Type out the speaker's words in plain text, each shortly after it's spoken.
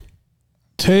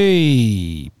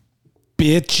Hey,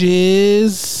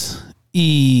 bitches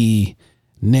y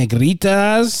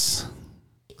negritas.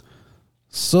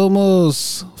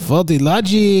 Somos Faulty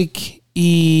Logic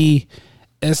y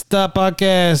esta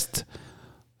podcast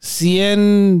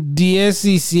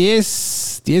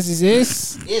 116.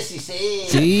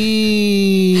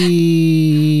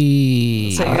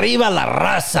 Sí. Arriba la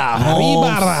raza.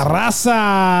 Arriba la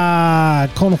raza.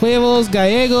 Con huevos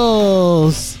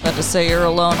gallegos. About to say you're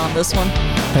alone on this one.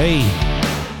 Hey.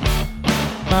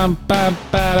 Bum, bum,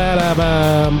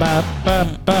 ba-da-da-bum, ba, ba,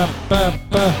 ba, ba,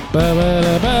 ba,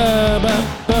 ba-ba-da-ba, ba,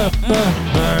 ba, ba,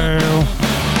 ba.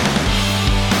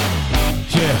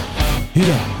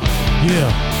 Yeah. Yeah.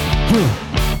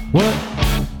 What?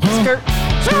 Huh? Skirt.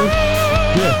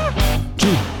 Yeah. G.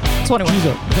 21. G's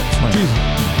up.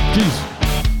 G's.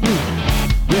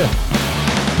 Yeah.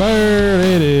 There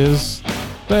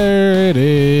it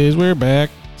is. We're back.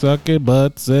 Sucking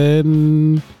butts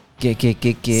and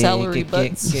Celery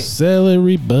butts.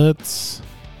 celery butts.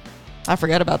 I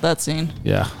forgot about that scene.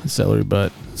 Yeah, celery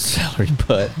butt. Celery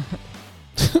butt.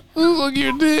 Look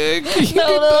your dick.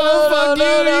 No.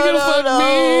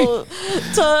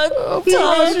 Tug.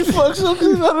 You fuck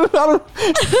something. I'll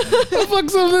fuck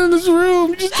something in this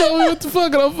room. Just tell me what the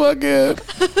fuck and I'll fuck it.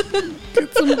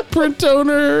 Get some print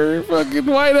toner, fucking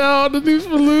white out, and do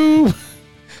some lube.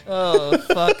 Oh,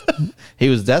 fuck. He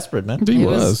was desperate, man. He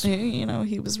was.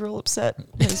 He was real upset.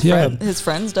 His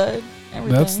friends died.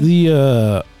 Everything. That's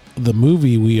the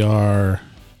movie we are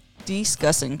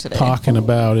discussing today. talking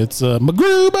about. It's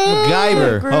MacGruber.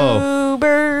 MacGyver.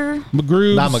 MacGruber.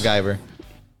 MacGruber. Not MacGyver.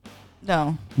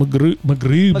 No. MacGruber.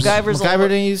 MacGyver's MacGyver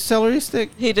didn't use celery stick?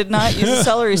 He did not use a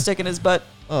celery stick in his butt.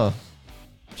 Oh,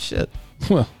 shit.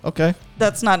 Well, Okay.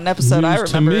 That's not an episode I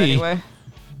News to remember me. anyway.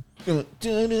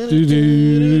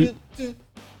 doo-doo.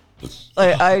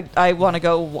 I want to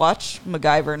go watch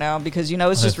MacGyver now because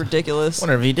it's just ridiculous.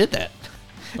 Wonder if he did that.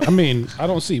 I mean, I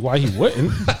don't see why he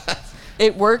wouldn't.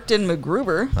 It worked in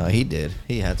MacGruber. He did.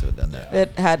 He had to have done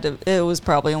that. It was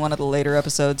probably in one of the later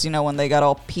episodes, when they got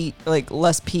all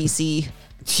less PC.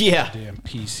 Yeah. Damn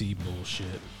PC bullshit.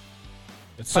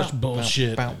 It's such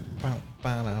bullshit.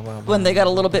 When they got a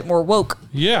little bit more woke.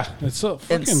 Yeah, it's so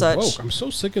fucking such. woke. I'm so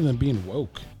sick of them being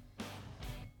woke.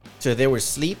 So they were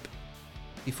asleep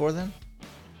before then?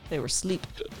 They were asleep.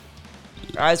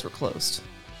 Their eyes were closed.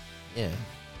 Yeah.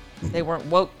 They weren't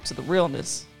woke to the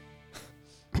realness.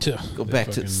 Go back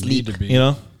to fucking sleep. need to be. You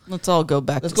know? Let's all go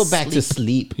back Let's to go back to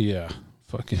sleep. Yeah,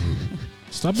 fucking.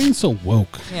 Stop being so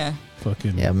woke. Yeah.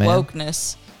 Fucking. Yeah, man.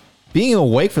 Wokeness. Being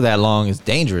awake for that long is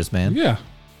dangerous, man. Yeah.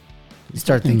 You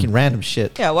start thinking random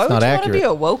shit. Yeah, why It's would not you want to accurate. be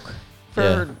awoke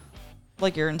for Yeah.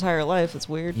 your entire life? It's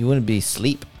weird. You wouldn't be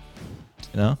asleep.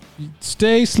 You know?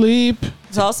 Stay asleep.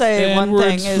 So I'll say one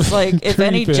thing N-words is if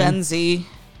any creeping. Gen Z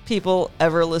people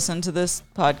ever listen to this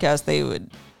podcast, they would.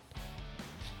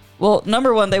 Well,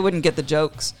 number one, they wouldn't get the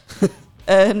jokes.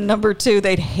 And number two,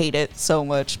 they'd hate it so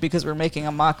much because we're making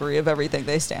a mockery of everything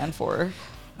they stand for.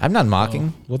 I'm not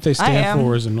mocking. What they I stand am.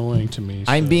 for is annoying to me.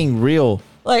 I'm so. being real.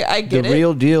 I get The it.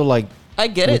 real deal, I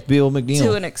get with it Bill McNeil.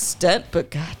 to an extent, but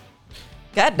God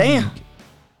damn.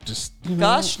 Just.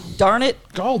 Gosh darn it.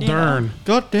 God you know. darn.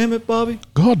 God damn it, Bobby.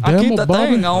 God I damn keep it, the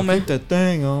Bobby. thing on me. Keep that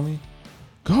thing on me.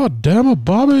 God damn it,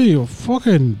 Bobby. You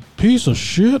fucking piece of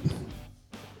shit.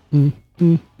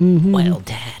 Well,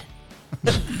 Dad.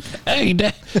 Hey,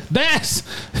 that's.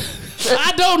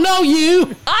 I don't know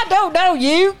you. I don't know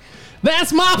you.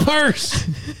 That's my purse.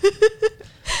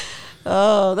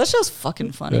 Oh, that show's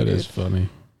fucking funny, That dude. is funny.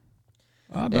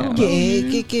 I Yeah. don't know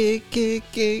you.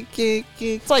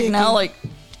 It's like now,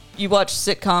 you watch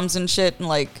sitcoms and shit,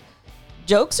 and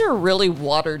jokes are really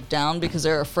watered down because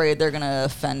they're afraid they're gonna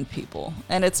offend people.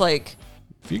 And it's like,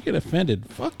 If you get offended,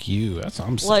 fuck you. That's what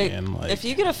I'm saying. if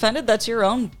you get offended, that's your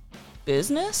own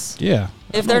business. Yeah.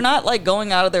 If they're not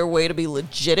going out of their way to be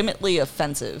legitimately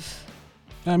offensive,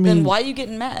 I mean, then why are you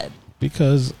getting mad?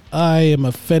 because I am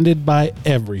offended by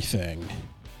everything.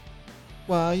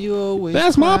 Why you always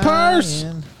That's my purse.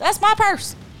 crying? That's my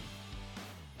purse.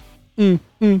 King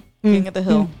of the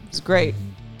Hill. It's great.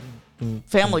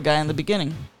 Family Guy in the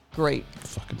beginning. Great.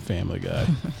 Fucking Family Guy.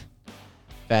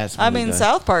 Fast I movie mean, guy.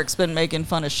 South Park's been making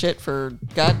fun of shit for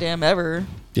goddamn ever.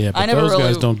 Yeah, but I never those really-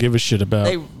 guys don't give a shit about.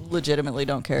 They legitimately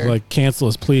don't care. Like, cancel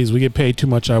us, please. We get paid too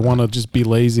much. I want to just be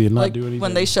lazy and not do anything.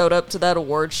 when they showed up to that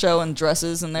award show in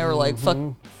dresses and they were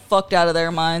fucked out of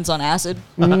their minds on acid.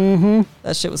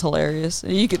 That shit was hilarious.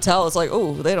 And you could tell it's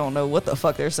oh, they don't know what the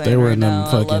fuck they're saying They were right in now.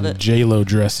 them I love fucking it. J-Lo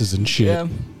dresses and shit. Yeah.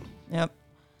 Yep.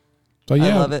 So,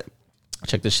 yeah. I love it.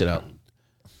 Check this shit out.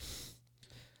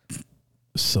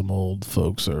 some old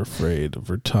folks are afraid of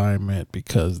retirement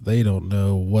because they don't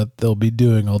know what they'll be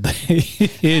doing all day.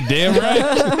 Damn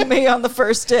right. Me on the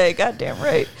first day. Goddamn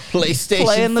right. PlayStation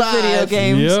Playing the 5. video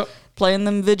games. Yep. Playing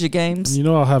them video games. You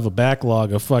know I'll have a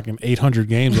backlog of fucking 800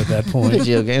 games at that point.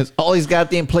 Video games. All these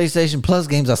goddamn PlayStation Plus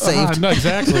games I saved. No,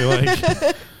 exactly.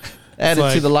 Like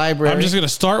Added to the library. I'm just gonna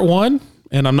start one,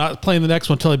 and I'm not playing the next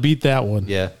one until I beat that one.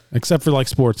 Yeah. Except for like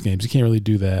sports games, you can't really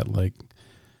do that. Like,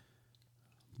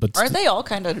 but Aren't they all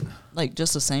kind of like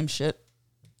just the same shit?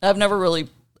 I've never really,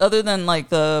 other than like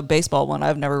the baseball one,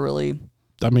 I've never really.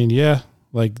 I mean, yeah.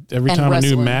 Like every And time a new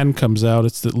wrestling. Madden comes out,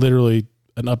 it's literally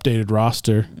an updated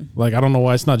roster. Like I don't know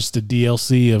why it's not just a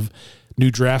DLC of new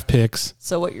draft picks.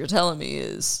 So what you're telling me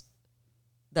is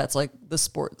that's like the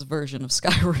sports version of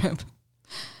Skyrim.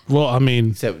 Well, I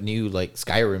mean, Except new like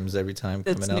Skyrims every time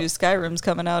It's coming new out. Skyrim's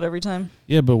coming out every time.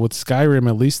 yeah, but with Skyrim,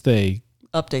 at least they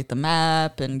Update the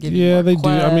map and give you yeah, more they do.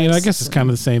 I mean, I guess quests it's kind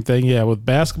of the same thing. Yeah, with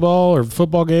basketball or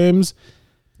football games,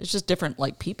 it's just different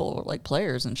like people, like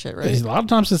players and shit, a right? lot of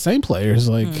times the same players.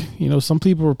 Like, you know, some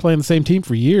people were playing the same team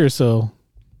for years, so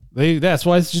that's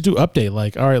why it's just do update.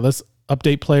 Like, all right, let's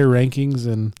update player rankings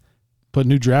and put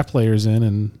new draft players in,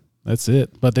 and that's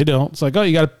it. But they don't. It's like, oh,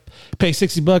 you got to pay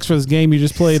 $60 for this game you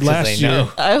just played last They year.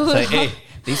 know. I It's was, like, hey,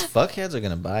 these fuckheads are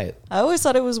gonna buy it. I always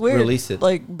thought it was weird. Release it.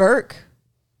 Like Burke,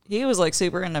 he was like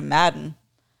super into Madden,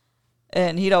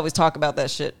 and he'd always talk about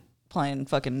that shit, playing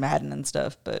fucking Madden and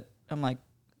stuff. But I'm like,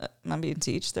 I mean,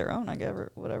 to each their own. I guess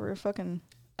whatever. Fucking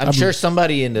I'm sure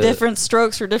somebody in the different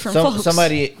strokes for different folks.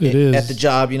 somebody is. at the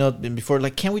job, you know, before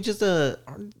like, can't we just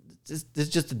this is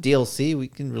just a DLC? We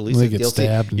can release They a get DLC.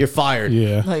 stabbed. You're fired.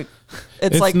 Yeah. Like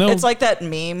It's it's like that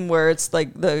meme where it's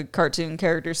like the cartoon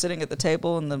character sitting at the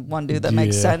table and the one dude that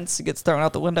makes Yeah. sense gets thrown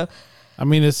out the window. I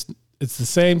mean, it's the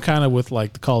same kind of with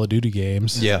like the Call of Duty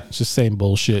games. Yeah. It's just same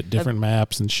bullshit, different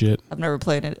maps and shit. I've never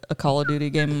played a Call of Duty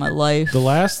game in my life. The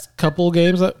last couple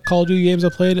games, Call of Duty games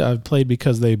I've played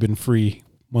because they've been free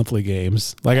monthly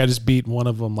games. Like I just beat one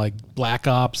of them, like Black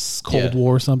Ops Cold Yeah.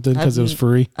 War or something, because it was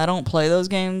free. I don't play those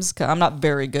games. 'Cause I'm not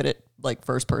very good at like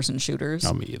first person shooters.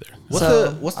 Not me either. What's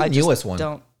the I just newest one?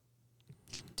 Don't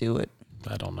do it.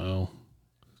 I don't know.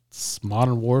 It's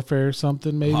Modern Warfare or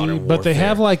something, maybe. Modern But they Warfare.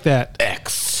 have like that.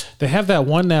 X. They have that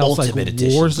one now. It's like Ultimate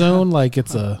Edition. Warzone. Like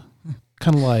it's a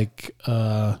kind of like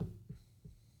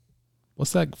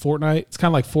what's that? Fortnite. It's kind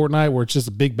of like Fortnite, where it's just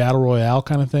a big battle royale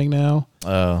kind of thing now.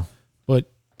 Oh, But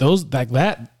those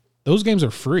games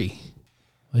are free.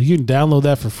 Like you can download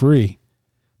that for free.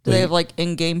 Do they have like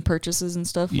in-game purchases and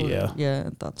stuff? Or- Yeah. yeah, I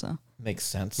thought so. makes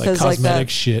sense. Like 'Cause cosmetic like that-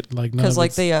 shit. Like none Because of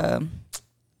like it's-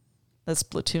 the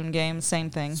Splatoon game, same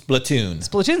thing. Splatoon.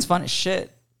 Splatoon's fun as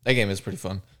shit. That game is pretty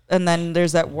fun. And then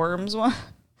there's that Worms one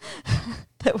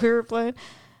that we were playing,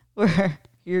 where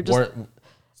you're just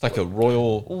It's like a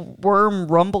royal. Worm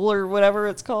Rumble or whatever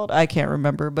it's called. I can't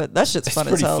remember, but that shit's It's fun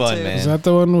as pretty hell fun, too. man. is that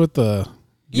the one with the?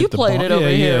 You get the played bomb- it over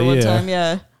Yeah, here yeah, one yeah. time,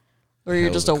 yeah. Where you're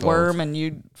Hell just is a it worm called?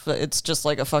 and it's just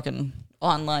like a fucking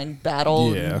online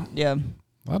battle. Yeah. and- yeah.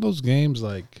 A lot of those games,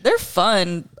 like They're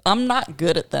fun. I'm not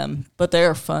good at them, but they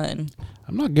are fun.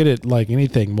 I'm not good at like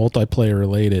anything multiplayer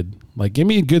related. Like give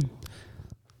me a good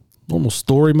normal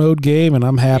story mode game and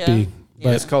I'm happy.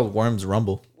 Yeah. It's called Worms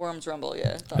Rumble. Worms Rumble,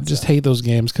 yeah. I just hate those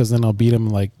games because then I'll beat them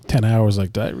in like 10 hours.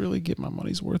 Like, did I really get my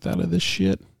money's worth out of this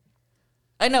shit?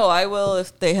 I know I will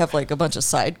if they have like a bunch of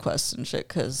side quests and shit,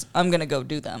 because I'm going to go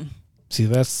do them. See,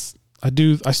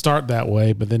 I start that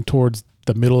way, but then towards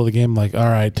the middle of the game, like, all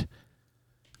right,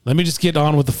 let me just get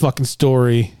on with the fucking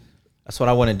story. That's what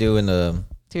I want to do in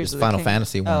Tears this of the Final King-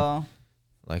 Fantasy one. Oh.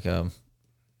 Like,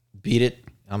 beat it.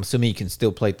 I'm assuming you can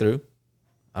still play through.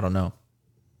 I don't know.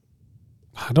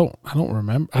 I don't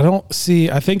remember.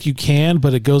 I think you can,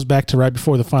 but it goes back to right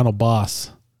before the final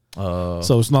boss.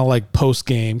 So it's not like post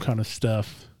game kind of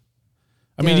stuff.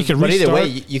 I mean, you can But restart. either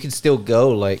way, you can still go.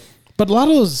 Like, but a lot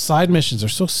of those side missions are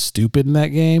so stupid in that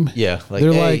game. yeah, like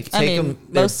They're hey, like- take I mean, them.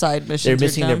 most side missions They're are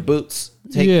missing their dumb. boots.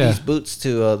 Take Yeah. these boots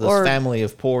to this Or- family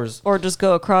of poors. Or just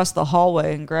go across the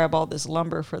hallway and grab all this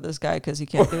lumber for this guy because he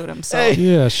can't do it himself. Hey.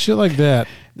 Yeah, shit like that.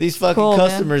 These fucking Cool, man.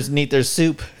 customers need their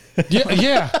soup.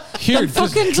 Yeah. Here, just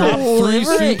Fucking drop 3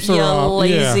 deliver it, soups you around.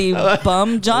 lazy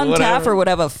bum. John Whatever. Taffer would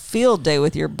have a field day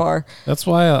with your bar. That's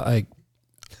why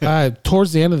I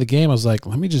towards the end of the game, I was like,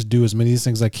 let me just do as many of these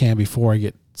things as I can before I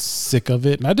get sick of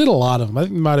it. And I did a lot of them. I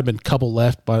think there might have been a couple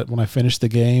left, but when I finished the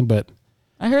game, but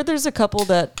I heard there's a couple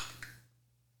that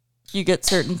you get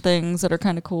certain things that are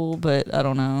kind of cool, but I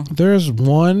don't know. there's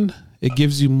one. It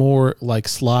gives you more like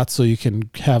slots, so you can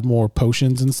have more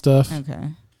potions and stuff. Okay.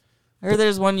 I heard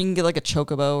there's one you can get like a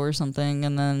chocobo or something,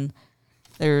 and then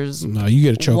there's No, you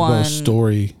get a chocobo one-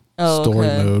 story. story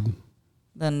mode.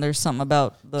 Then there's something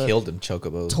about the Killed them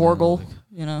chocobos. Torgal, Man. Like,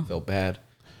 you know. felt bad.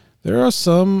 There are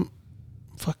some,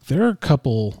 there are a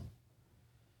couple,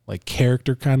 like,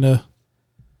 character kind of,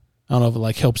 I don't know if it,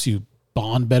 like, helps you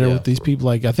bond better with these people.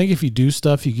 Like, I think if you do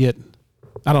stuff, you get,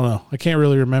 I don't know. I can't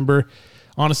really remember.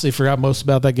 Honestly, forgot most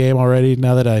about that game already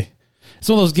now that it's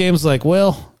one of those games like,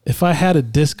 well, if I had a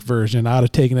disc version, I would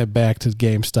have taken it back to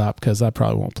GameStop because I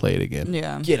probably won't play it again.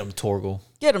 Yeah. Get him, Torgal.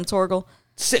 Get him, Torgal.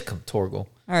 Sick him, Torgal.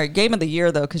 All right, game of the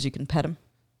year, though, because you can pet him.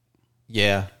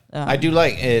 Yeah. I do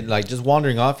like it, like just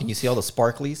wandering off and you see all the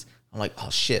sparklies. I'm like, oh,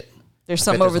 shit. There's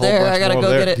some over there. I got to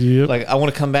go get it. Yep. Like, I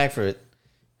want to come back for it.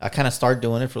 I kind of started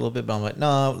doing it for a little bit, but I'm like,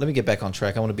 no, let me get back on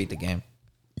track. I want to beat the game.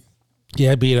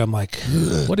 Yeah, I beat it. I'm like,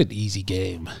 what an easy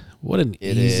game. What an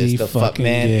easy fucking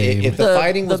game. If the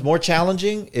fighting was more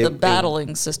challenging. The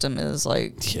battling system is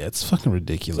like... Yeah, it's fucking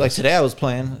ridiculous. Like today I was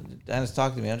playing, Dennis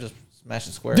talked to me, I'm just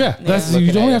smashing square. Yeah,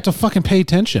 you don't have to fucking pay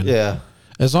attention. Yeah.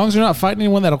 As long as you're not fighting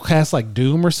anyone that'll cast like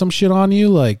Doom or some shit on you,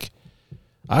 like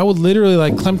I would literally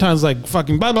like sometimes like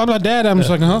fucking blah blah blah dad. I'm just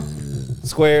like,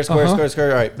 Square. All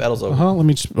right, battle's over. Let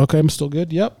me okay, I'm still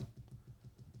good. Yep.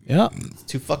 It's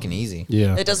too fucking easy.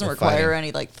 Yeah. It doesn't require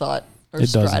any like thought or it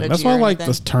strategy. Doesn't. That's why I like anything.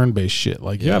 this turn-based shit.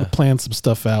 Like you got to plan some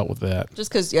stuff out with that.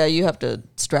 Just because, you have to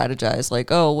strategize.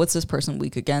 Like, oh, what's this person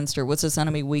weak against, or what's this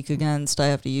enemy weak against? I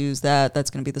have to use that.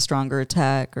 That's going to be the stronger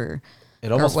attack, or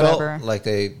It almost whatever. felt like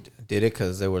they did it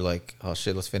because they were like, oh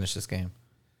shit, let's finish this game.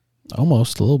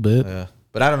 Almost a little bit. Yeah.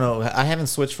 But I don't know. I haven't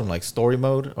switched from like story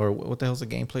mode or what the hell's the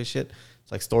gameplay shit?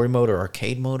 It's like story mode or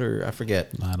arcade mode or I forget.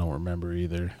 I don't remember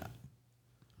either.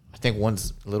 I think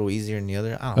one's a little easier than the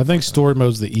other. I think story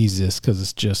mode's the easiest because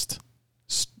it's just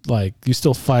like you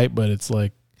still fight, but it's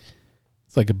like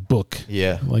a book.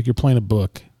 Yeah. Like you're playing a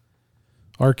book.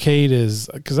 Arcade is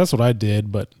because that's what I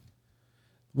did, but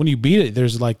when you beat it,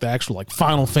 there's like the actual like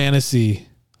Final Fantasy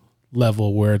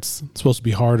level where it's supposed to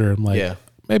be harder. I'm like,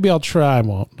 maybe I'll try. I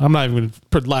won't. I'm not even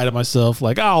going to lie to myself.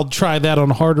 Like, I'll try that on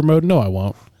harder mode. No, I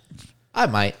won't. I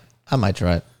might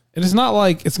try it. And it's not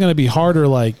like it's going to be harder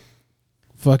like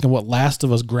fucking what Last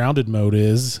of Us grounded mode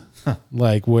is.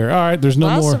 Like where, all right, there's no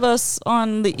more. Last of Us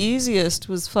on the easiest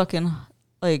was fucking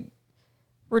like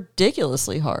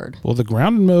ridiculously hard. Well, the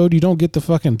grounded mode, you don't get the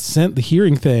fucking the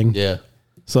hearing thing. Yeah.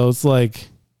 So it's like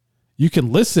you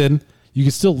can listen. You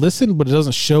can still listen, but it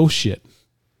doesn't show shit.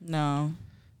 No.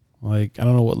 Like, I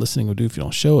don't know what listening would do if you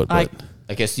don't show it, but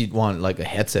I guess you'd want like a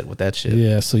headset with that shit.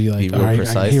 yeah, so you like, all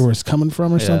right, I hear where it's coming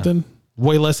from or something.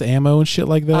 Way less ammo and shit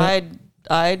like that.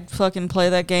 I'd fucking play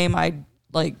that game. I'd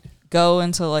like go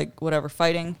into like whatever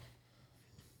fighting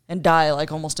and die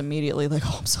like almost immediately. Like,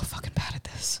 oh, I'm so fucking bad at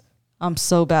this. I'm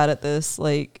so bad at this.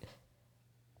 Like,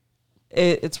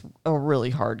 it's a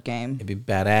really hard game. It'd be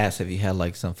badass if you had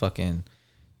like some fucking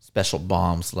special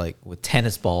bombs like with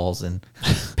tennis balls and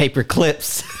paper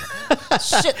clips.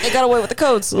 Shit, they got away with the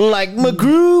codes. Like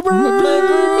MacGruber.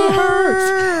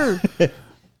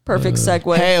 Perfect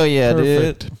segue. Hell yeah,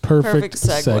 dude. Perfect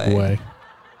segue.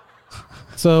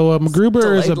 So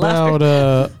MacGruber is Delayed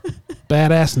about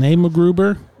badass named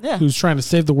MacGruber who's trying to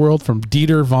save the world from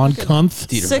Dieter von Kuntz.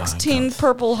 16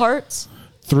 Purple Hearts.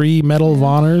 3 Medal of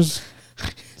Honors.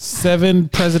 7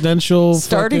 presidential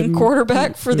Starting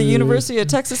quarterback for the University of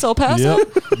Texas El Paso. Yep.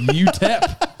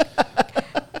 UTEP.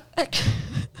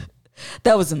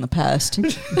 That was in the past.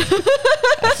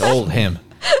 That's old him.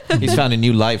 He's found a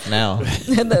new life now.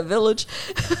 In that village.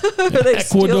 where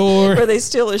Ecuador. Where they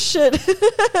steal his shit.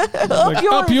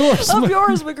 Up yours. Up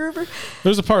yours, MacGruber.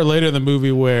 There's a part later in the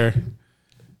movie where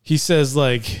he says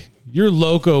like, "You're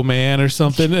loco, man," or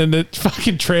something, and it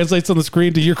fucking translates on the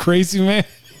screen to "You're crazy, man."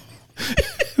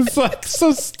 It's like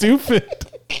so stupid.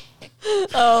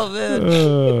 Oh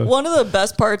man. One of the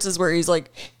best parts is where he's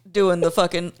like doing the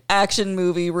fucking action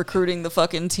movie, recruiting the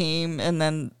fucking team, and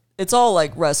then it's all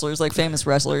like wrestlers, like famous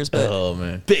wrestlers, but oh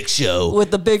man, Big Show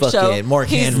with the Big Show, Mark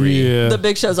Henry. Yeah. The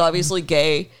Big Show's obviously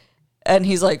gay, and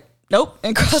he's like, nope,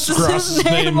 and crosses his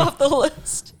name off the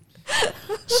list.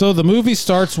 So the movie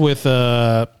starts with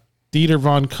Dieter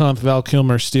von Kuntz, Val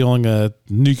Kilmer stealing a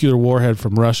nuclear warhead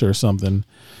from Russia or something.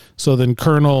 So then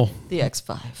Colonel the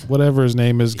X5, whatever his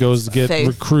name is, goes to get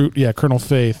recruit. Yeah, Colonel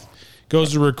Faith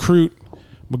goes to recruit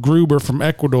MacGruber from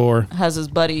Ecuador. Has his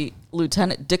buddy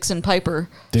Lieutenant Dixon Piper.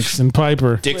 Who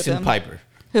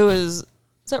is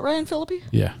that Ryan Phillippe?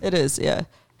 Yeah. It is, yeah.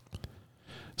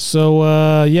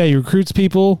 So, he recruits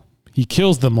people. He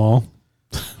kills them all,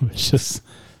 which is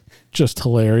just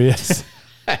hilarious.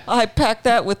 I packed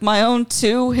that with my own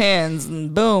 2 hands,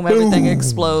 and boom, everything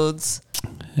explodes.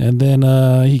 And then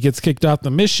he gets kicked off the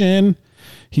mission.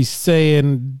 he's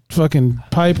saying fucking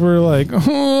Piper like,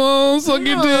 oh, suck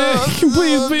your dick.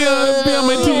 Please be on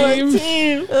my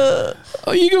team.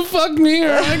 Oh, you can fuck me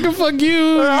or I can fuck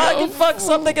you. Or I can fuck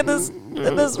something in this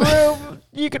room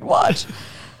you can watch.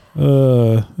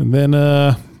 And then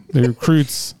they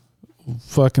recruits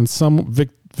fucking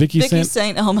Vicky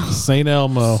St. Elmo. St.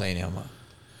 Elmo.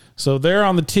 So they're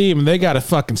on the team and they got to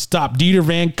fucking stop Dieter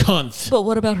Van Kuntz. But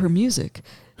what about her music?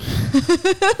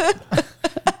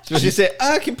 She said,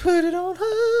 I can put it on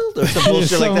hold or some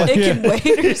bullshit like that. It can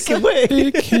wait or something.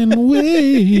 It can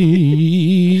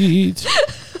wait.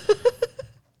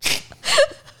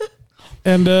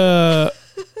 And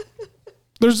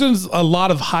there's a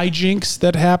lot of hijinks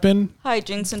that happen.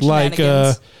 Hijinks and like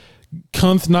shenanigans.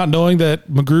 Kuntz not knowing that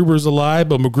MacGruber's alive,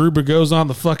 but MacGruber goes on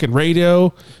the fucking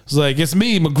radio. It's like, it's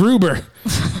me, MacGruber.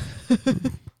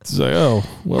 It's like, oh,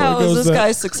 well, how is this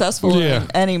guy successful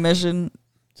in any mission?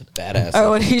 It's a badass.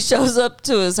 Or when he shows up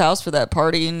to his house for that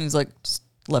party and he's like, just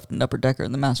left an upper decker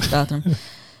in the master bathroom.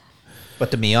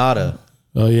 But the Miata.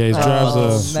 Oh, yeah, he drives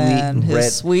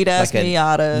his sweet ass like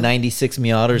Miata. 96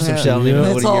 Miata or some shit. I don't Yeah. even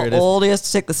know It's what all year it is. old. He has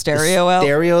to take the stereo out.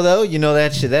 Stereo, though, you know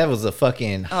that shit? That was a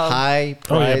fucking high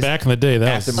price. Oh, yeah, back in the day,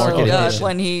 that was aftermarket Oh gosh,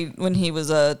 edition. when he was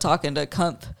talking to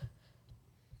Kuntz,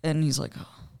 and he's like, oh,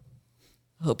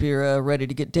 I hope you're ready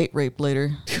to get date raped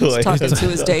later. He's talking to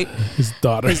his date, his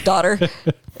daughter.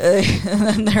 And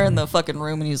then they're in the fucking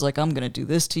room, and he's like, I'm gonna do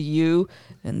this to you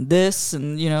and this,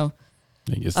 and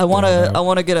I want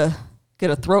to get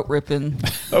a throat ripping.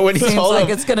 Oh, when he Seems told like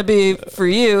him, it's gonna be for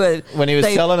you. when he was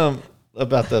telling him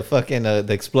about the fucking the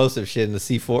explosive shit in the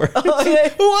C4. Oh,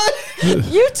 yeah. What?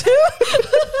 You too?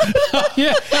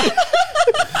 Yeah.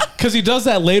 Because he does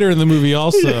that later in the movie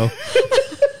also.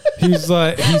 He's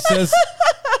like, he says,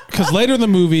 because later in the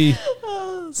movie,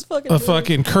 a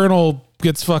fucking colonel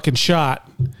gets fucking shot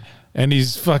and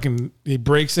he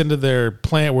breaks into their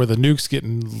plant where the nuke's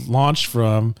getting launched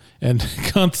from. And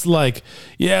Kuntz like,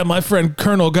 yeah, my friend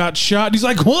Colonel got shot. And he's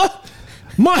like, what?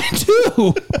 Mine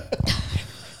too.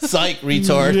 Psych,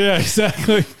 retard. Yeah,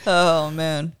 exactly. Oh,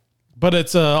 man. But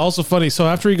it's also funny. So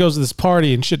after he goes to this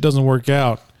party and shit doesn't work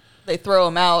out. They throw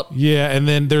him out. Yeah, and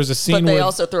then there's a scene But they where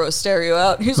also throw a stereo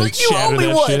out. He's they like, you owe shatter me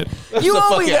that one. shit. You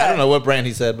owe me I that. don't know what brand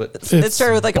he said, but It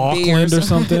started with like a B Auckland or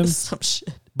something. Some shit.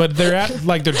 But they're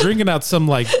they're drinking out some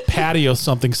like patio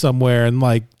something somewhere, and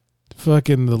like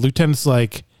fucking the lieutenant's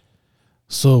like,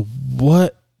 so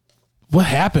what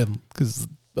happened? Because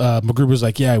MacGruber's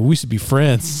like, yeah, we used to be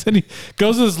friends. And he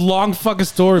goes to this long fucking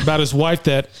story about his wife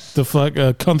that the fuck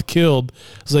Kuntz killed.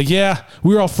 It's like, yeah,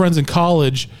 we were all friends in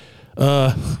college.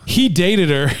 He dated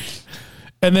her,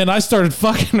 and then I started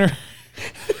fucking her,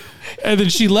 and then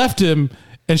she left him,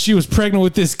 and she was pregnant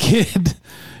with this kid,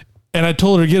 and I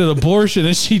told her to get an abortion,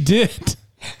 and she did.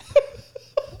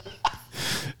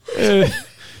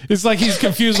 It's like he's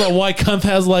confused on why Kuntz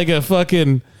has like a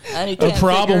fucking a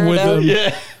problem with him.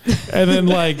 Yeah. And then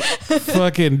like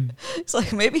fucking It's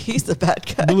like, maybe he's the bad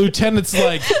guy. the lieutenant's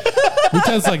like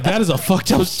that is a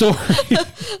fucked up story.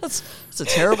 It's a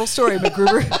terrible story,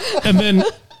 MacGruber. And then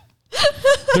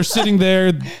they're sitting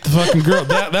there, the fucking girl.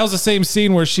 That was the same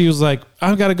scene where she was like,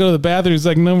 I've got to go to the bathroom. He's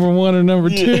like, number one or number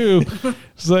two.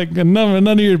 It's like, none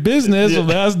of your business. Well,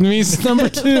 that means number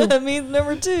two. That means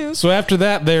number two. So after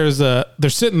that, they're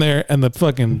sitting there, and the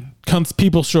fucking Kuntz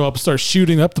people show up, start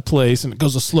shooting up the place, and it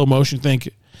goes to slow motion. Think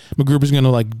MacGruber's gonna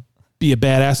like be a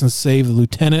badass and save the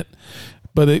lieutenant,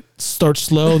 but it starts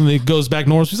slow, and then it goes back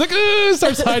normal. He's like,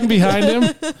 starts hiding behind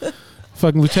him.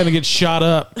 Fucking lieutenant gets shot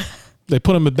up. They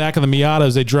put him in the back of the Miata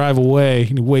as they drive away,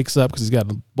 and he wakes up because he's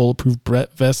got a bulletproof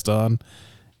vest on.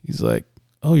 He's like,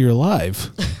 "Oh, you're alive."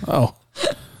 Oh.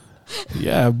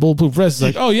 Yeah, bulletproof vest.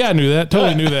 He's like, oh yeah, I knew that.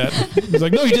 Totally knew that. He's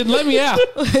like, no, you didn't let me out.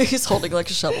 He's holding like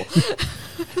a shovel.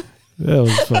 That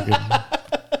was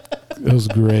fucking. That was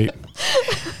great.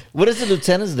 what is the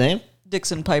lieutenant's name?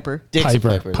 Dixon Piper. Dixon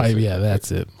Piper. Yeah,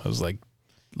 that's it. I was like,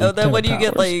 Oh, then when you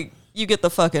get Powers. you get the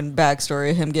fucking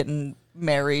backstory of him getting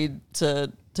married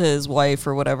to his wife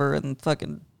or whatever, and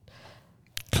fucking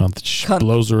Kuntz Kuntz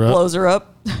blows her up. Blows her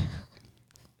up.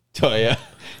 Oh yeah.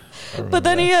 But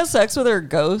then he has sex with her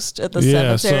ghost at the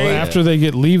Yeah, cemetery. so after they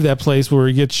leave that place where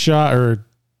he gets shot, or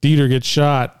Dieter gets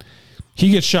shot,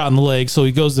 he gets shot in the leg. So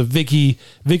he goes to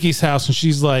Vicky's house, and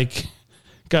she's like,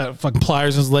 got fucking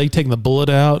pliers in his leg, taking the bullet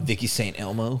out. Vicky St.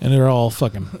 Elmo. And they're all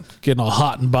fucking getting all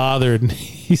hot and bothered. And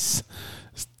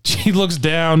she looks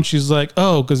down. She's like,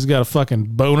 oh, because he's got a fucking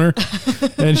boner.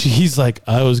 And he's like,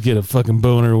 I always get a fucking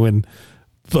boner when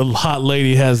the hot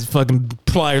lady has fucking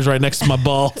pliers right next to my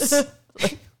balls.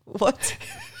 What?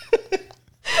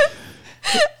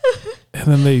 And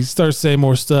then they start saying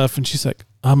more stuff, and she's like,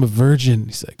 I'm a virgin.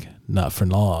 He's like, not for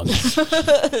long.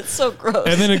 It's so gross.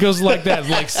 And then it goes like that,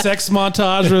 like sex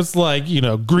montage where it's like,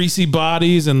 greasy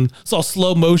bodies and it's all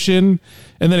slow motion.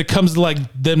 And then it comes to like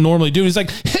them normally doing. He's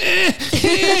like,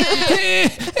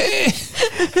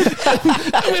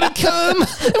 I'm gonna come.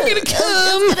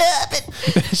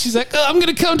 She's like, oh, I'm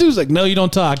gonna come too. He's like, no, you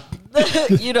don't talk.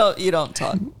 You don't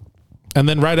talk. And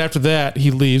then right after that, he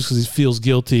leaves because he feels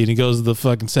guilty and he goes to the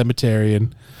fucking cemetery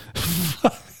and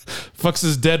fucks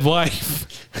his dead wife.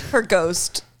 Her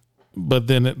ghost. But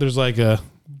then there's like a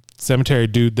cemetery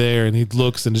dude there and he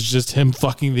looks and it's just him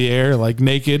fucking the air, like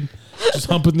naked, just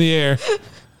humping the air.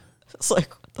 It's like,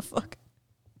 what the fuck?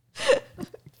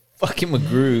 Fucking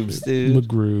MacGruberrrrr, dude.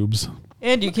 MacGruberrrrr.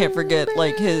 And you can't forget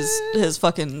like his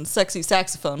fucking sexy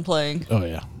saxophone playing. Oh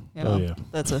yeah. Oh yeah.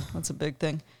 That's a big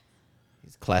thing.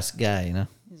 He's a classic guy,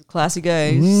 He's a classy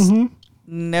guy. He's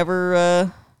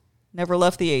never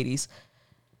left the 80s.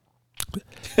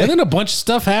 And then a bunch of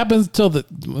stuff happens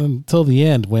until the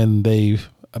end when they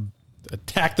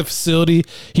attack the facility.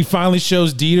 He finally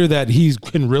shows Dieter that he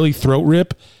can really throat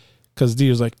rip because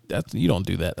Dieter's like, you don't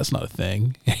do that. That's not a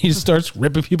thing. And he just starts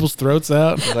ripping people's throats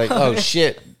out. Like, oh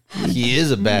shit, he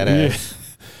is a badass.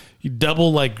 Yeah. He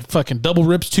double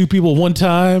rips two people one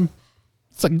time.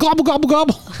 It's like gobble, gobble,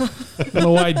 gobble. I don't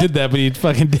know why he did that, but he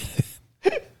fucking did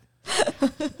it.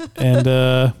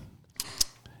 And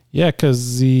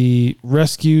because he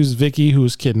rescues Vicky, who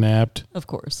was kidnapped. Of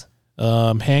course.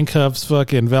 Handcuffs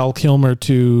fucking Val Kilmer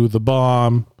to the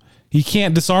bomb. He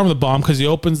can't disarm the bomb because he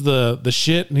opens the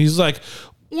shit and he's like,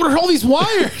 what are all these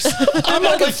wires? I'm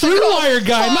like a through wire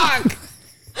guy. Knock.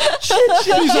 Shit.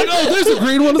 He's like, oh, there's a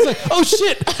green one. It's like, oh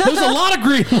shit, there's a lot of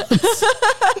green ones.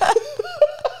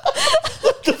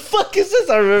 What the fuck is this?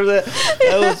 I remember that.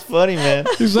 That was funny, man.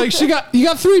 He's like, you got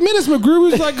 3 minutes,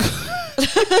 MacGruberrrr's like,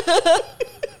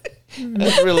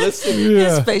 that's realistic.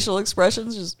 His facial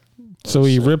expressions just. So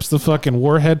he rips the fucking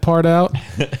warhead part out.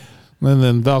 And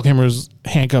then Val Kilmer's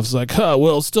handcuffs like,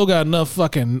 well, still got enough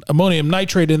fucking ammonium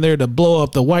nitrate in there to blow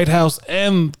up the White House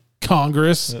and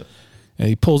Congress. Yeah. And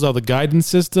he pulls out the guidance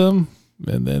system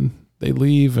and then they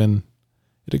leave and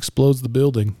it explodes the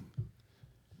building.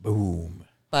 Boom.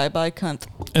 Bye-bye, cunt.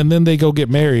 And then they go get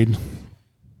married.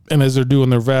 And as they're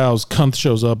doing their vows, cunt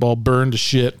shows up all burned to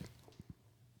shit.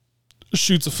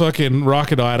 Shoots a fucking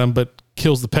rocket at him, but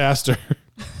kills the pastor.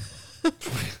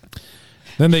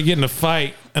 Then they get in a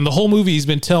fight, and the whole movie he's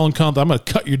been telling Cunt, I'm gonna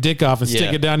cut your dick off and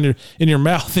stick it down in your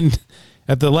mouth. And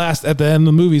at the end of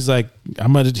the movie, he's like,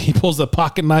 he pulls a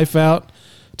pocket knife out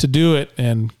to do it,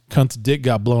 and Cunt's dick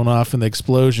got blown off in the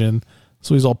explosion.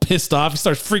 So he's all pissed off. He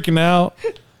starts freaking out,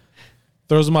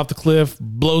 throws him off the cliff,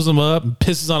 blows him up, and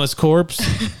pisses on his corpse.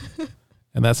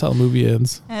 And that's how the movie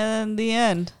ends. And the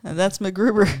end. And that's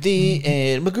MacGruber. The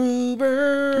end.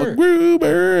 MacGruberrrrr.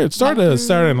 MacGruber. It started a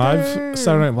Saturday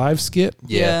Night Live skit.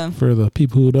 Yeah. For the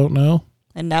people who don't know.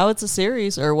 And now it's a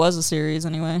series, or was a series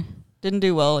anyway. Didn't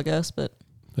do well, I guess, but.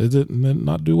 Did it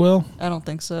not do well? I don't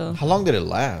think so. How long did it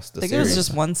last? I think it was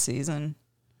just one season.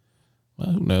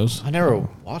 Well, who knows? I never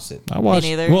watched it. I watched.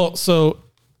 Me neither. Well, so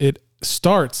it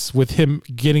starts with him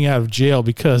getting out of jail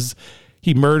because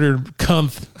he murdered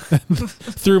Cunt,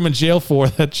 threw him in jail for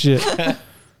that shit.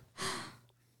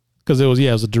 Because it was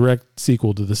a direct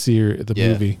sequel to the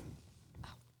movie.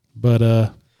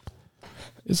 But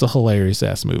it's a hilarious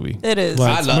ass movie. It is.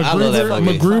 Like, I love that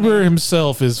movie. MacGruber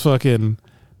himself is fucking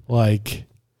like,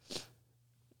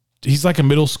 he's like a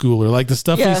middle schooler. Like the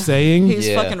stuff he's saying,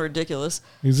 he's fucking ridiculous.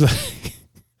 He's like,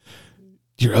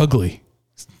 you're ugly.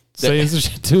 Saying some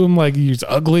shit to him like he's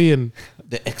ugly and.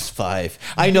 The X5.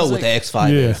 I know what the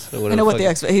X5 is. I know what the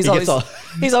X5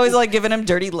 he's always like giving him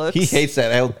dirty looks. He hates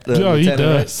that. He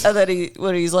does. And then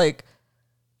he's like,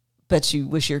 bet you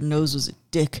wish your nose was a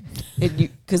dick.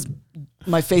 Because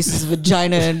my face is a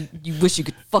vagina and you wish you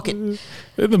could fuck it. In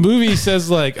the movie he says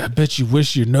like, I bet you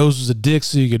wish your nose was a dick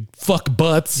so you could fuck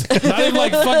butts. Not even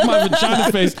like fuck my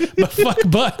vagina face, but fuck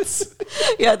butts.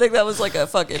 Yeah, I think that was like a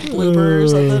fucking blooper or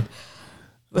something.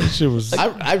 That shit was.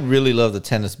 I really love the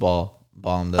tennis ball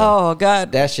bomb though. Oh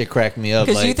god, that shit cracked me up.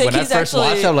 Like you think when I first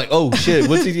watched it, I'm like, oh shit,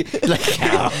 what's he like?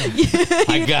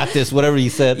 I got this. Whatever he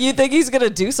said. You think he's gonna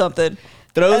do something?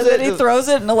 Then he throws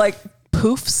it and it like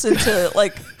poofs into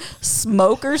like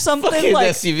smoke or something. Fucking like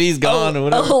SUV's gone or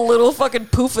whatever. A little fucking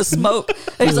poof of smoke.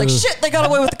 And he's like, shit, they got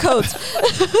away with the codes.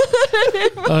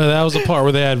 That was the part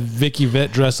where they had Vicky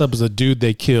Vett dress up as a dude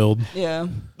they killed. Yeah.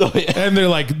 Oh, yeah. And they're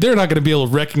like, they're not going to be able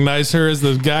to recognize her as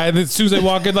the guy. And as soon as they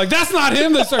walk in, like, that's not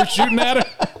him. They start shooting at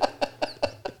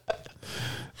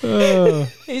her.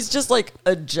 He's just like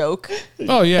a joke.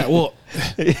 Oh, yeah. Well,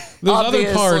 there's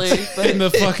other parts in the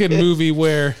fucking movie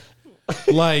where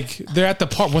Like they're at the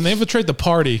part when they infiltrate the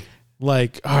party.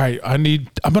 Like, all right, I'm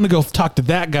gonna go talk to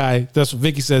that guy. That's what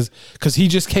Vicky says because he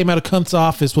just came out of Kunt's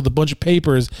office with a bunch of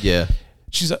papers. Yeah.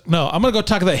 She's like, no, I'm gonna go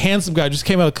talk to that handsome guy who just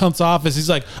came out of Kunt's office. He's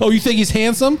like, oh, you think he's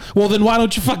handsome? Well, then why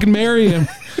don't you fucking marry him?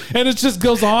 And it just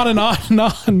goes on and on and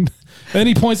on. And then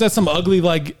he points at some ugly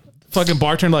like fucking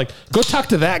bartender, like, go talk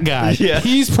to that guy. Yeah.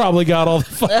 He's probably got all the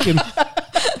fucking.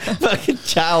 Fucking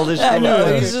childish. I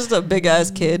know. He's just a big ass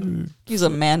kid. He's a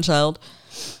man child.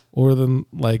 Or then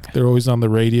like they're always on the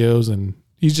radios and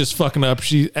he's just fucking up.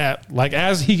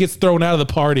 As he gets thrown out of the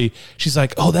party, she's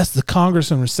like, oh, that's the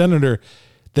congressman or senator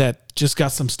that just got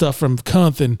some stuff from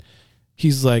Kunt. And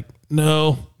he's like,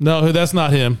 no, that's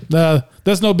not him.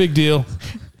 That's no big deal.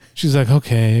 She's like,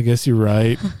 okay, I guess you're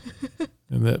right.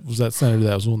 And that senator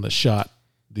that was the one that shot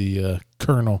the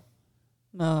colonel.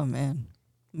 Oh man.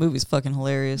 Movie's fucking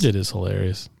hilarious. It is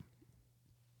hilarious.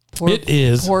 It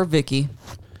is. Poor Vicky.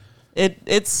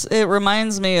 It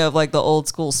reminds me of like the old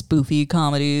school spoofy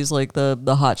comedies, like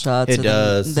the Hot Shots. It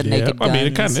does. The Naked Guns. I mean,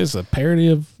 it kind of is a parody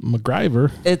of MacGyver.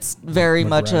 It's very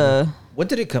much a. When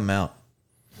did it come out?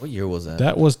 What year was that?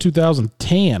 That was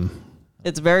 2010.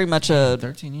 It's very much a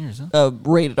 13 years. Huh? A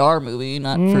rated R movie,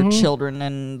 not for children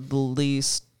in the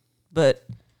least. But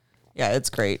yeah, it's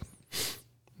great.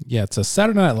 Yeah, it's a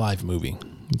Saturday Night Live movie.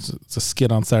 It's a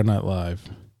skit on Saturday Night Live.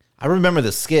 I remember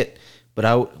the skit, but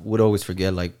I would always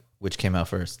forget like which came out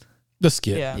first. The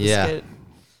skit. Yeah. Skit.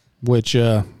 Which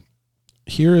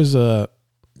here is I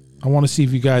want to see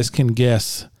if you guys can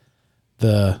guess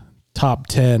the top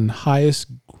 10 highest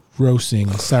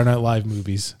grossing Saturday Night Live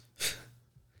movies.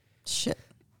 Shit.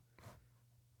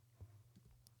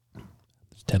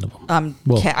 There's 10 of them.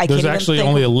 I there's can't actually even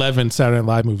only 11 Saturday Night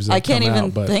Live movies that I can't come even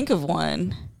out, but think of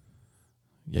one.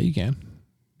 yeah, you can.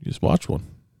 You just watch one.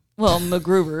 Well,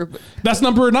 MacGruber. That's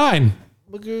number 9.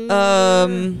 Fucking.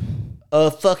 I'm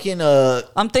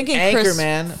thinking Chris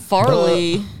Anchorman.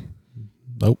 Farley.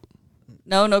 Nope.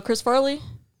 No, Chris Farley.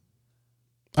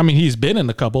 I mean, he's been in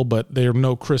a couple, but there are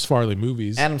no Chris Farley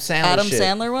movies. Adam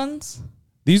Sandler ones.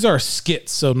 These are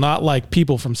skits, so not like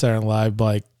people from Saturday Night Live,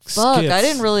 like Fuck,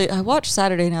 skits. I watched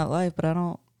Saturday Night Live, but I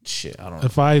don't. Shit, I don't know.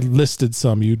 If I listed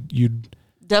some, you'd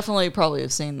Definitely probably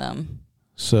have seen them.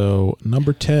 So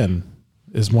number 10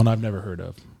 is one I've never heard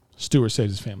of. Stuart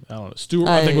Saves His Family. I don't know. Stuart,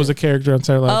 I think, was a character on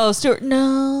Saturday Night Live. Oh, Stuart.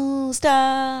 No,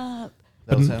 stop.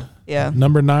 That was him? Yeah.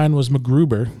 Number 9 was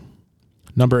MacGruber.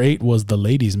 Number 8 was The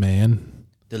Ladies' Man.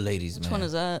 The Ladies' Man. Which one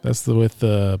is that? That's with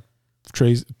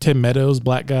Tim Meadows,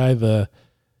 black guy.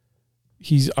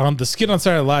 He's on the skit on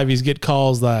Saturday Night Live. He's get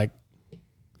calls like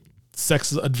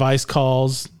sex advice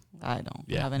calls. I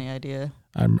don't have any idea.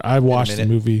 I watched the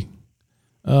movie.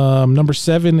 Number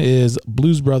 7 is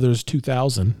Blues Brothers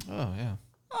 2000. Oh, yeah.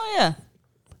 Oh, yeah.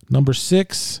 Number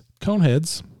 6,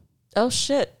 Coneheads. Oh,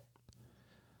 shit.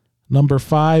 Number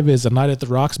 5 is A Night at the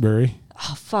Roxbury.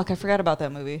 Oh, fuck. I forgot about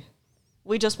that movie.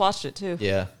 We just watched it, too.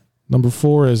 Yeah. Number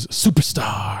 4 is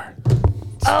Superstar.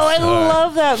 Oh, I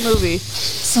love that movie.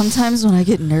 Sometimes when I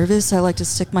get nervous, I like to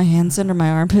stick my hands under my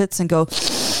armpits and go.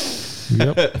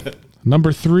 Yep.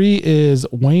 Number 3 is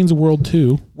Wayne's World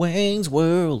 2. Wayne's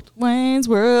World. Wayne's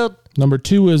World. Number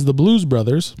 2 is The Blues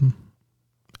Brothers.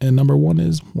 And number 1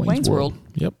 is Wayne's World.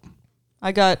 Yep.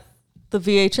 I got the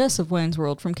VHS of Wayne's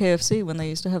World from KFC when they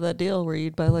used to have that deal where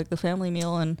you'd buy like the family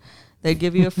meal and they'd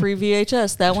give you a free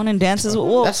VHS. That one and Dances with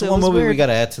Wolves. That's one movie we got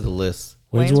to add to the list.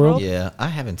 Wayne's World? Yeah. I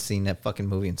haven't seen that fucking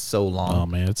movie in so long. Oh,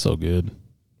 man. It's so good.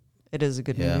 It is a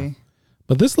good movie.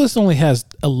 But this list only has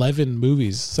 11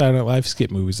 movies, Saturday Night Live skit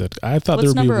movies. That I thought there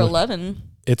would be. What's number 11?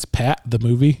 It's Pat, the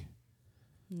movie.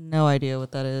 No idea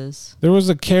what that is. There was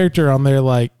a character on there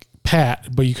like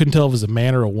Pat, but you couldn't tell if it was a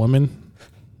man or a woman.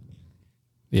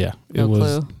 Yeah, no it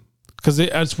was. Clue. Because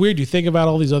it's weird. You think about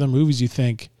all these other movies, you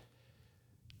think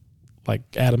like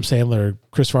Adam Sandler,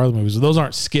 Chris Farley movies. Those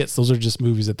aren't skits. Those are just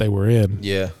movies that they were in.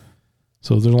 Yeah.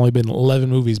 So there's only been 11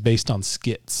 movies based on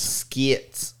skits.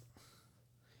 Skits.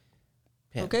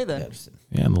 Okay, then. Patterson.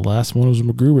 Yeah, and the last one was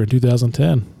MacGruber in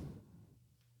 2010.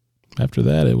 After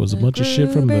that, it was a bunch of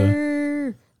shit from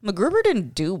the... MacGruber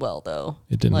didn't do well, though.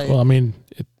 It didn't... Well, I mean,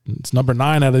 it's number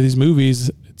 9 out of these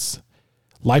movies. Its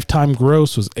lifetime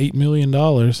gross was $8 million.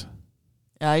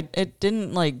 It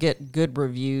didn't, like, get good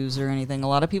reviews or anything. A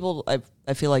lot of people,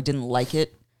 I feel like, didn't like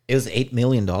it. It was $8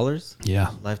 million?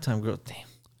 Yeah. Lifetime growth. Damn.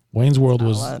 Wayne's World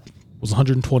was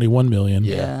 121 million.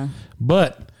 Yeah.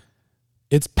 But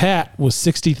its Pat was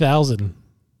 60,000.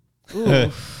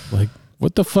 Like,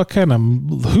 what the fuck kind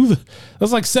of...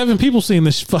 That's like 7 people seeing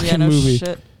this fucking movie.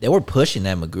 Shit. They were pushing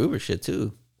that MacGruber shit,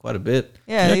 too. quite a bit.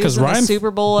 Yeah, Yeah, he 'cause was in the Ryan- Super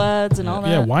Bowl ads and all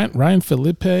that. Yeah, Ryan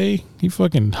Felipe, he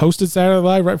fucking hosted Saturday Night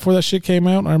Live right before that shit came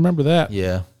out. I remember that.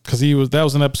 Yeah. Because that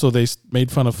was an episode they made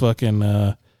fun of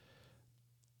fucking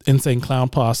Insane Clown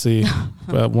Posse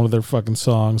about one of their fucking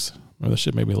songs. That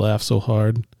shit made me laugh so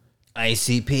hard.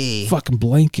 ICP. Fucking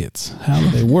blankets. How do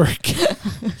they work?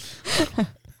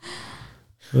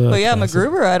 But yeah,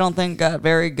 MacGruber, I don't think got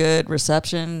very good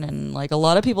reception, and like a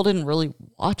lot of people didn't really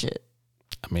watch it.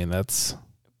 I mean, that's.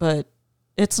 But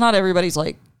it's not everybody's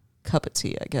like cup of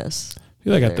tea, I guess. I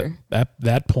feel like at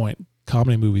that point,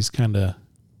 comedy movies kind of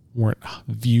weren't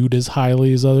viewed as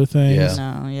highly as other things.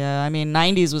 Yeah. No, yeah. I mean,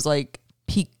 90s was like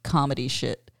peak comedy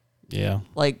shit. Yeah.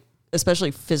 Like,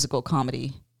 especially physical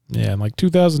comedy. Yeah, and like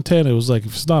 2010, it was like,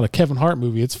 if it's not a Kevin Hart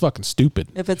movie, it's fucking stupid.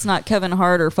 If it's not Kevin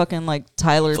Hart or fucking like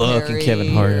Tyler Fucking Perry.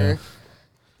 Kevin Hart. or-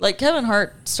 Like, Kevin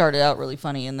Hart started out really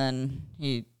funny, and then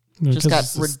he just got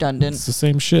redundant. It's the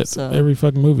same shit. So- Every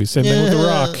fucking movie. Same thing with The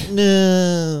Rock.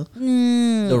 No.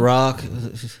 The Rock.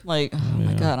 Like, oh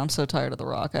my God, I'm so tired of The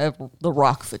Rock. I have The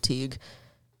Rock fatigue.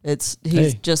 He's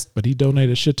Hey, just But he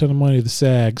donated a shit ton of money to the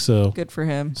SAG, so good for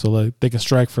him. like they can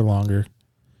strike for longer.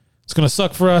 It's gonna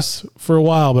suck for us for a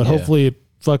while, but Yeah. hopefully it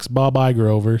fucks Bob Iger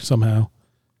over somehow.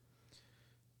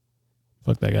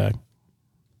 Fuck that guy.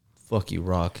 Fuck you,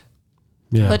 Rock.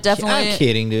 Yeah. But definitely, I'm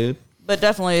kidding, dude. But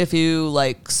definitely, if you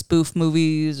like spoof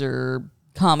movies or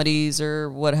comedies or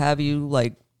what have you,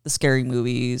 like the scary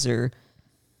movies or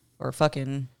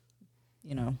fucking,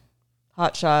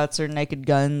 Hot Shots or Naked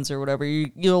Guns or whatever,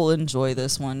 you'll enjoy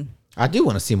this one. I do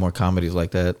want to see more comedies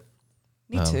like that.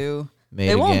 Me too. Made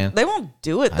They again. won't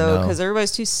do it I though know. because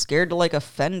everybody's too scared to like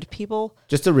offend people.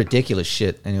 Just the ridiculous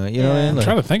shit. Anyway, you know what I Yeah. mean? I'm Like,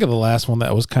 trying to think of the last one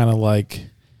that was kind of like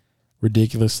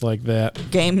ridiculous like that.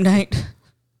 Game Night.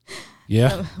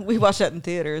 Yeah. We watched that in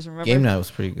theaters. Remember? Game Night was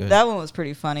pretty good. That one was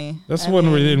pretty funny. That's I when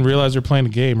we mean, didn't realize they're playing a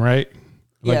game, right?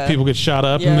 Like Yeah. people get shot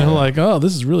up Yeah. and they're like, oh,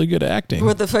 this is really good acting.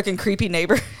 with the fucking creepy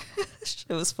neighbor.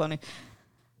 It was funny.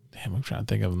 Damn, I'm trying to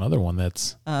think of another one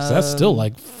that's still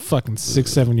like fucking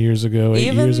 6-7 years ago,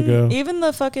 8 years ago. Even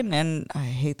the fucking, and I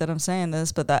hate that I'm saying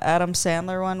this, but the Adam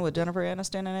Sandler one with Jennifer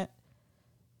Aniston in it,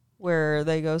 where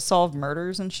they go solve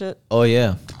murders and shit. Oh,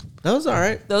 yeah. That was all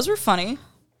right. Those were funny.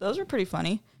 Those were pretty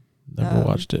funny. Never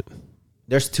watched it.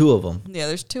 There's two of them. Yeah,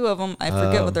 there's two of them. I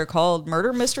forget what they're called.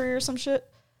 Murder Mystery or some shit.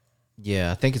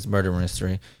 Yeah, I think it's Murder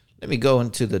Mystery. Let me go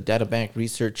into the databank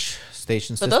research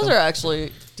station But system. those are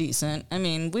actually decent. I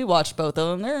mean, we watched both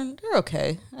of them. They're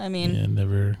okay. I mean, Yeah,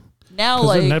 never. now Because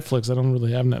like they're Netflix. I don't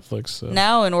really have Netflix. So.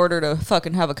 now in order to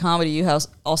fucking have a comedy, you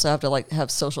also have to like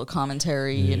have social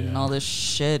commentary and all this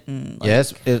shit and like,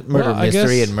 Yes, it's Murder Well, I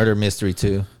Mystery guess- and Murder Mystery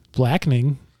 2.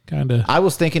 Blackening, kind of. I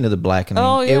was thinking of the blackening.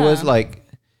 Oh, It was yeah. like,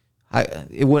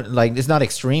 it wouldn't like it's not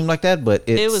extreme like that, but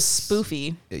it was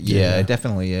spoofy. Yeah, it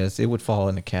definitely is. It would fall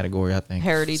in the category, I think.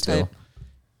 Parody still. type.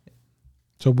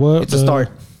 So what? It's a start.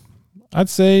 I'd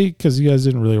say because you guys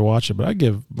didn't really watch it, but I'd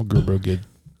give MacGruber a good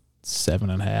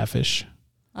 7.5 ish.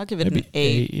 I'll give it Maybe an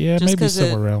 8. Yeah, just maybe 'cause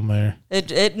somewhere around there.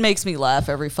 It makes me laugh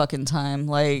every fucking time.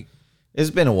 Like, It's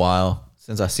been a while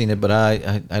since I've seen it, but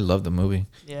I love the movie.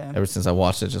 yeah. Ever since I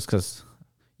watched it, just because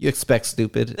you expect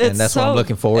stupid, and that's what I'm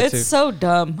looking forward to. It's so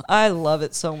dumb. I love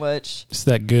it so much. It's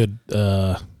that good,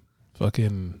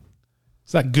 fucking.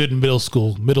 It's that good middle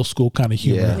school kind of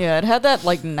humor. Yeah. Yeah, it had that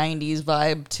like 90s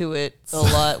vibe to it a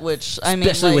lot, which I mean,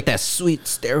 Especially like, with that sweet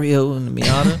stereo and the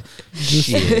Miata.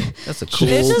 Shit, that's a cool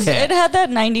cat. it had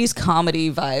that 90s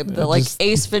comedy vibe, the like just-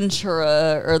 Ace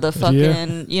Ventura or the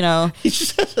fucking, He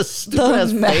just has a stupid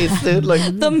ass face, dude. Like,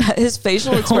 his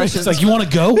facial expressions. It's like, you want to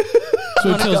go?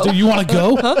 So he tells dude, you want to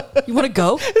go? Huh? You want to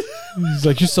go? He's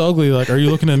like, you're so ugly. Like, are you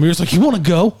looking in the mirror? It's like, you want to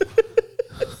go?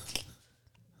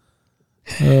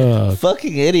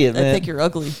 fucking idiot, I man. think you're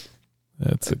ugly.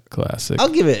 That's a classic. I'll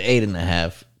give it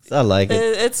 8.5. I like it.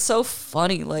 It's so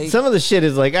funny. Like, Some of the shit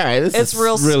is like, all right, this It's is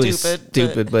real really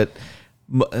stupid, but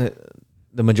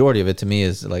the majority of it to me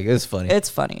is like, it's funny. it's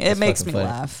funny. It It's makes me fucking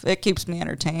funny. laugh. It keeps me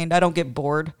entertained. I don't get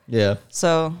bored. Yeah.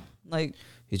 So, like,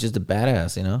 He's just a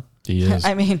badass, you know? He is.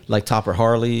 I mean, Like Topper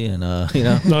Harley and, you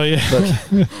know, Oh, yeah.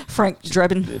 Frank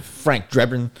Drebin. Frank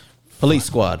Drebin, Police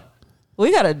Squad,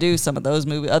 We got to do some of those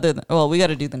movies. We got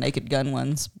to do the Naked Gun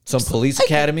ones. some Police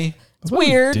Academy. That's what we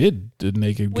weird. did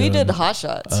Naked Gun. We did Hot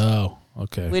Shots. Oh,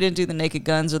 okay. We didn't do the Naked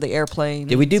Guns or the Airplane.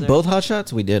 Did we do both Hot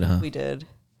Shots? We did, huh? We did.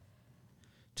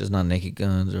 Just not Naked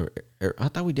Guns or I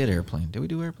thought we did Airplane. Did we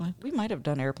do Airplane? We might have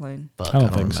done Airplane. Fuck, I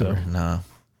don't think so. remember. No.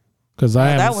 Because I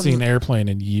that haven't one's- seen Airplane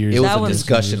in years. It was That a one's-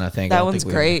 discussion, I think. I That don't one's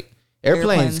think we- great.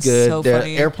 Airplane's good. So There-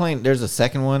 funny. Airplane, there's a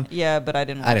second one. Yeah, but I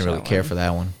didn't. I didn't watch really that care one. for that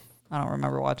one. I don't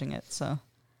remember watching it. So,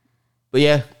 But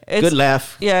yeah, good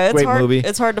laugh. Yeah, it's great hard. movie.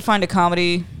 It's hard to find a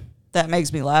comedy that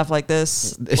makes me laugh like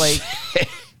this. Like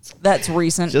that's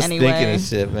recent Just anyway. thinking of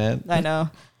shit, man. I know.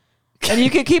 And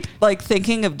you could keep like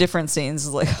thinking of different scenes.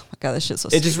 Like, oh my god, this shit's so.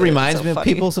 It just reminds me of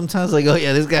people sometimes. Like, oh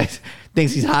yeah, this guy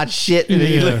thinks he's hot shit, and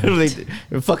then you literally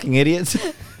they're fucking idiots.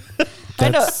 I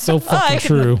know. That's so fucking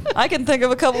true. I can think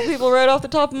of a couple people right off the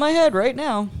top of my head right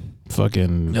now.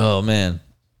 Fucking. Oh man.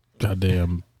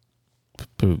 Goddamn.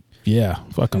 Yeah.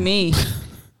 Fuck 'em. Me.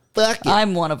 Fuck it.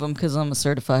 I'm one of them because I'm a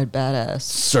certified badass.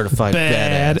 Certified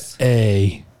Bad badass.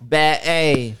 A. Bad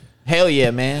A. Hell yeah,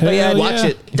 man. Hell yeah. Watch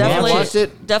it. Definitely, Watch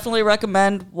it. definitely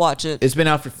recommend watch it. It's been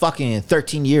out for fucking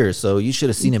 13 years, so you should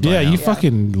have seen it by Yeah, now. you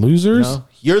fucking losers. No?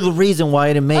 You're the reason why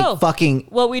it didn't make fucking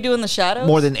What We Do in the Shadows.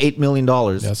 more than $8 million.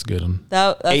 That's a good one.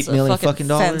 That's $8 million a fucking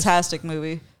dollars? fantastic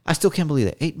movie. I still can't believe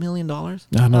that. $8 million?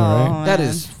 I know, right? That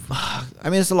is, I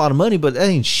mean, it's a lot of money, but that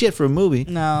ain't shit for a movie.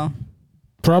 No.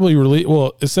 Probably released.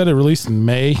 Well, it said it released in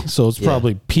May, so it's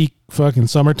probably peak fucking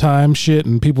summertime shit.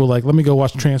 And people were like, "Let me go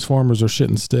watch Transformers or shit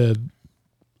instead."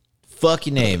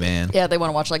 Fucking A, man. Yeah, they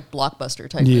want to watch like blockbuster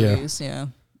type Yeah. movies. Yeah.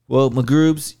 Well,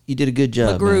 MacGrubes, you did a good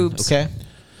job. MacGrubes. Man. Okay.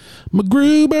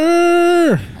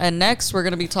 MacGruber, And next, we're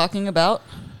going to be talking about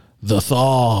the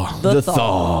Thaw, The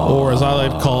Thaw. or as I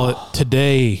like to call it,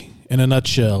 Today in a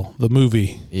nutshell, the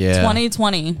movie. Yeah.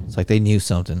 2020. It's like they knew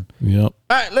something. Yep. All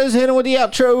right, let's hit him with the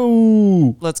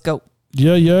outro. Let's go.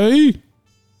 Yeah, yay.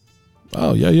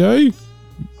 Oh, yeah, yay.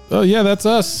 Oh, yeah, that's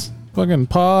us. Fucking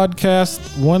podcast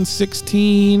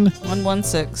 116.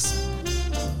 116.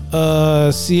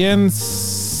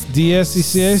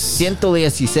 116.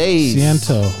 116.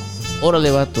 Ciento.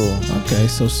 Órale, vato. Okay,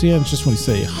 so cien's just when you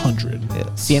say 100.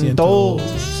 116.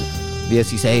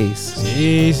 Yes.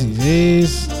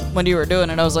 When you were doing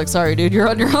it, I was like, sorry, dude, you're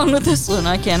on your own with this one.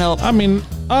 I can't help. I mean,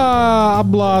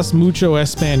 hablas mucho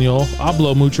español.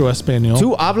 Hablo mucho español.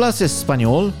 ¿Tú hablas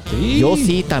español? Sí. Yo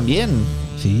sí también.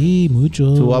 Sí,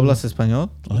 mucho. ¿Tú hablas español?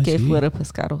 Ay, Que sí. fuera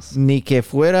pescados. Ni que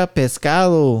fuera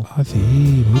pescado. Ah, sí,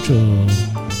 mucho.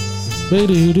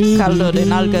 Caldo de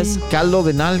nalgas. Caldo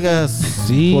de nalgas.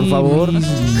 Sí, Por favor. mis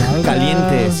nalgas.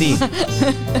 Caliente, sí.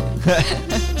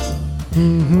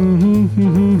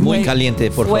 Muy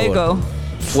caliente, por favor. Fuego.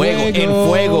 Fuego. En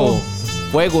fuego.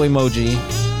 Fuego emoji.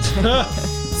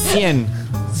 100.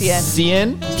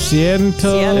 100.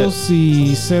 100.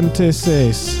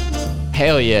 166.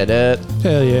 Hell yeah, dude.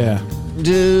 Hell yeah.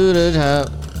 To the top.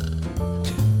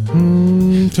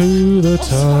 To the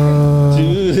top.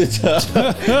 To the top.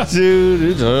 To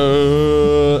the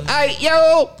top. Ay,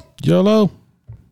 yo. YOLO.